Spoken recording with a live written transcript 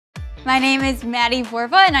My name is Madi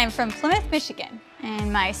and I'm from Plymouth, Michigan.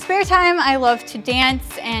 In my spare time, I love to dance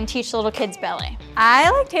and teach little kids ballet. I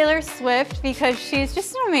like Taylor Swift because she's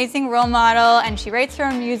just an amazing role model and she writes her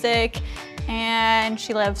own music and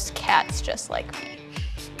she loves cats just like me.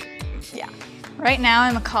 Yeah. Right now,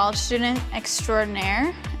 I'm a college student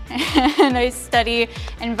extraordinaire and I study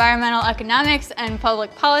environmental economics and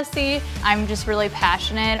public policy. I'm just really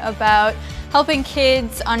passionate about helping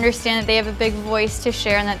kids understand that they have a big voice to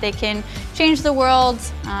share and that they can change the world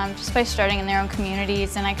just by starting in their own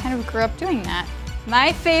communities, and I kind of grew up doing that.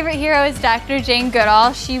 My favorite hero is Dr. Jane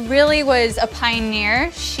Goodall. She really was a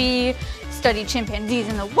pioneer. She studied chimpanzees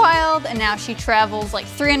in the wild, and now she travels like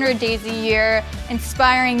 300 days a year,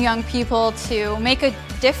 inspiring young people to make a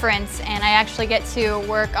difference, and I actually get to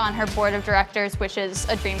work on her board of directors, which is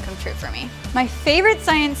a dream come true for me. My favorite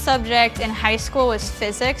science subject in high school was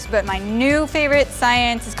physics, but my new favorite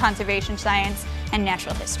science is conservation science and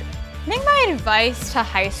natural history. I think my advice to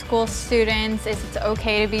high school students is it's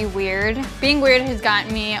okay to be weird. Being weird has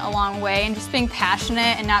gotten me a long way, and just being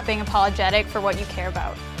passionate and not being apologetic for what you care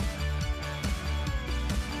about.